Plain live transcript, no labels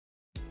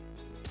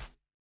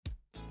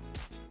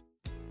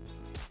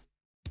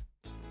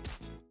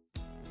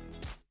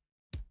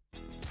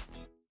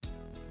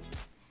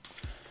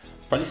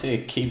Probably say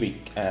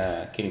Kiwi,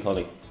 Keelan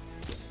Cully.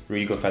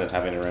 Really good fella to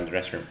have in around the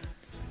dressing room.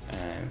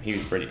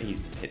 He's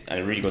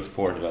a really good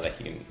support as well. Like,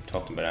 you can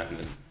talk to him about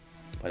anything,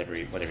 whatever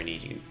you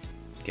need. You can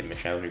give him a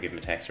shout or give him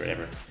a text or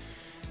whatever.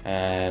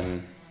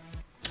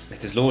 Like,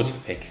 there's loads you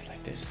can pick.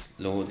 Like, there's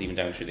loads even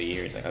down through the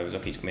years. Like, I was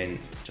lucky to come in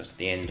just at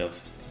the end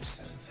of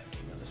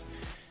 2017, was it?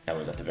 That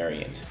was at the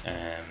very end.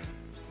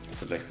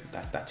 So like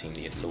that team,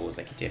 they had loads.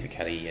 Like David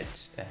Kelly, you had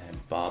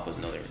Bob was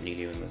another. Neil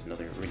Ewan was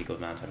another really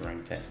good man to have around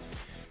the place.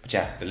 But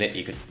yeah,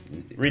 you could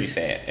really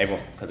say it,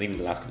 everyone, because even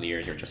the last couple of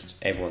years,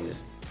 everyone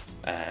is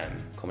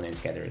coming in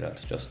together as well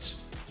to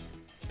just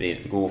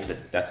go for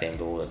that same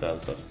goal as well.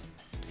 So it's,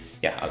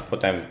 yeah, I'll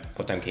put down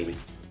Kiwi.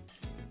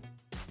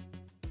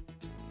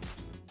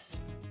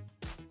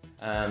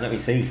 Let me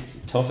see,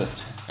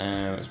 toughest.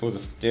 I suppose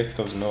it's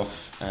difficult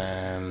enough.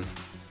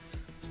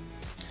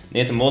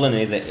 Nathan Mullen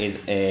is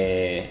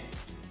a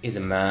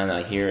man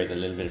I hear is a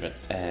little bit of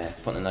a,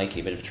 putting it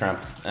nicely, a bit of a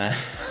tramp.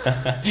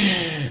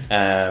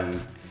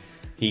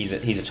 He's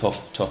a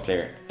tough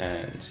player,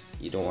 and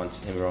you don't want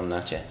him running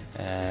at you.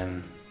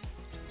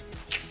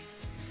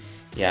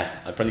 Yeah,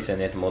 I'd probably say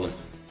Nathan Mullen.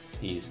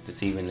 He's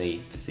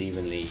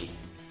deceivingly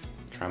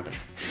trampish.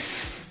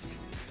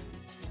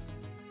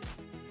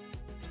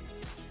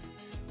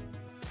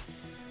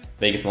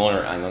 Biggest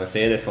moaner, I'm going to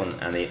say this one,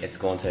 and it's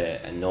going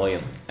to annoy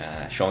him.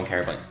 Sean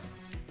Carbine.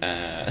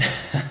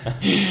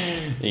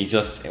 He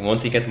just,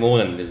 once he gets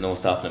moaning, there's no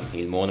stopping him.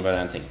 He'll moan about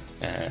anything.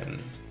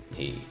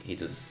 He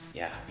does.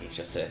 Yeah, he's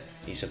just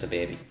a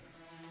baby.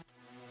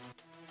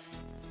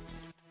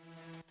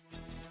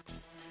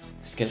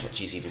 Skillful.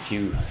 Geez, even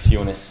few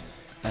on this.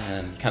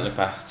 Can't look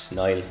past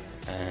Niall.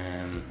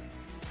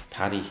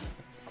 Paddy,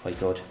 quite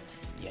good.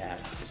 Yeah,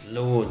 there's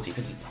loads. You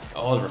could,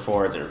 all of our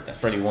forwards are. That's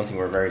probably one thing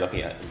we're very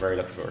lucky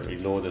for.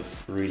 Loads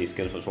of really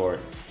skillful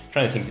forwards. I'm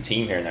trying to think the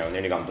team here now. I've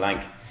nearly gone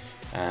blank.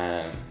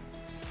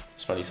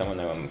 There's probably someone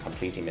now I'm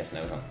completely missing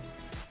out on.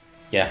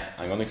 Yeah,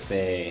 I'm going to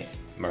say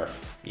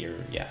Murph.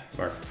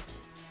 Murph.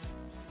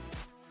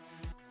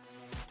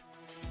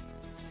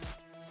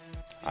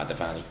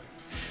 Devani.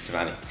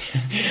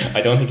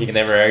 I don't think you can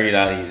ever argue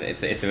that.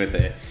 It's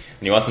when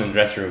he wasn't in the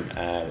dressing room,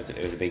 it was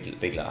a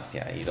big loss.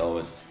 Yeah, he's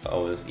always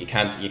you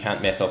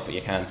can't mess up.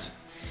 You can't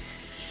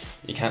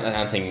let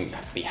anything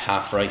be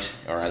half right,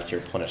 or else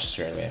you're punished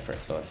straight away for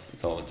it. So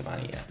it's always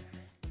Devani. Yeah.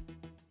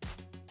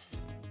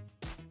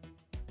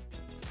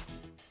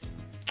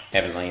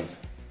 Evan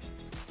Lyons,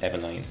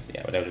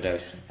 yeah, without a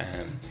doubt.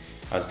 I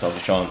was talking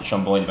to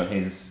Sean Boyd about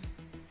his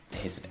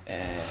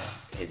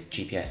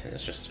GPS, and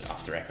it's just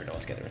off the record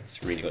altogether.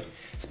 It's really good.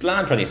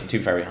 Spillane probably isn't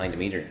too far behind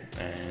him either.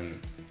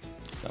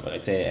 No, but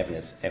I'd say Evan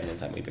is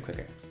that wee bit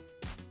quicker.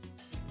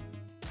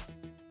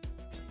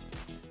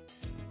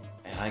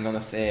 I'm gonna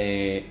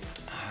say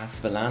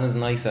Spillane is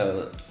nice.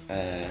 I'll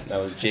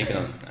check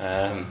on.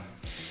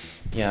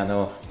 Yeah,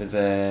 no, there's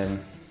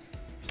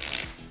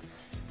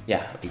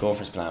yeah, we go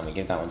for Spillane. We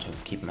give that one to him,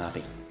 keep him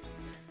happy.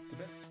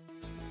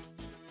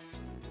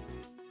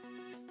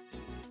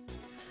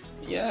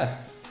 Yeah,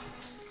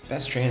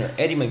 best trainer,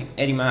 Eddie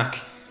Mack.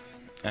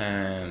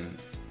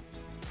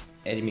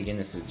 Eddie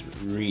McGuinness is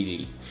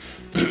really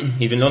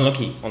he's been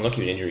unlucky with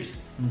injuries,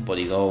 but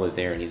he's always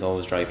there, and he's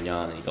always driving you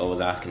on, and he's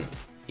always asking,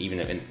 even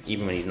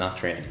when he's not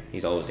training,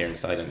 he's always there on the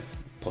sideline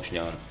pushing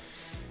you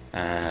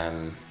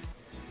on.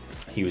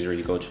 He was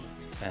really good.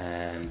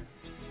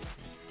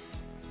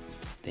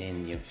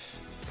 Then you've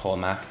Paul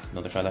Mack,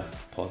 another fella,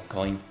 Paul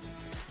Coyne.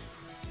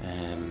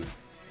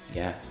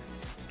 Yeah,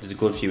 there's a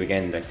good few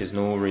again. Like, there's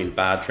no real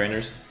bad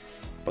trainers,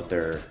 but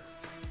they're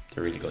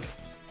really good.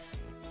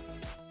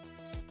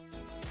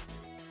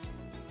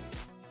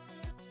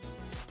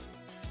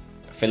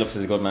 Phillips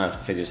is a good man for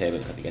the physio table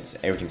because he gets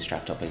everything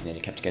strapped up. He's nearly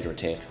kept together with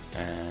tape.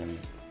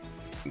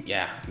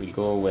 Yeah, we'll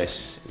go with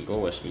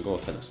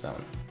Phillips that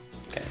one.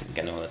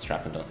 Getting all that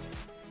strapping done.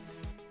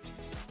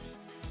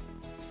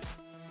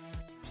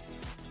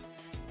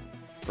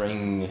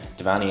 Bring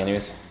Devani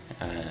anyways.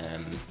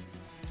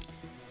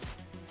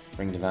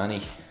 Bring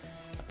Devani.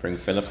 Bring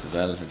Phillips as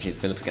well. Jeez,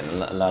 Phillips getting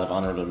a lot of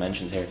honourable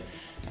mentions here.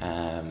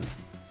 And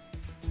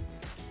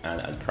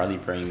I'd probably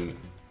bring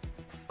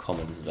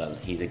Cummins as well.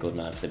 He's a good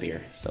man for the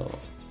beer, so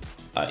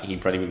he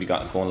probably would be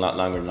going a lot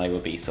longer than I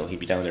would be, so he'd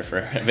be down there for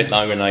a bit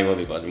longer than I would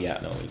be, but yeah,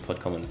 no, we'll put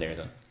Cummins there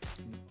then.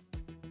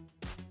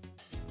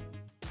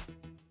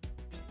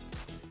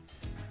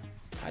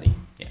 Paddy,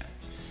 yeah.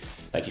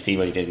 Like, you see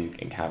what he did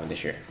in Cavan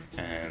this year.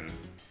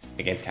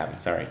 Against Cavan,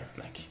 sorry.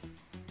 Like,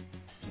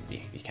 you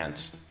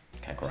can't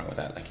go wrong with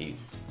that. Like, he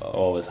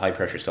always high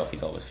pressure stuff,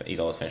 he's always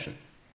finishing.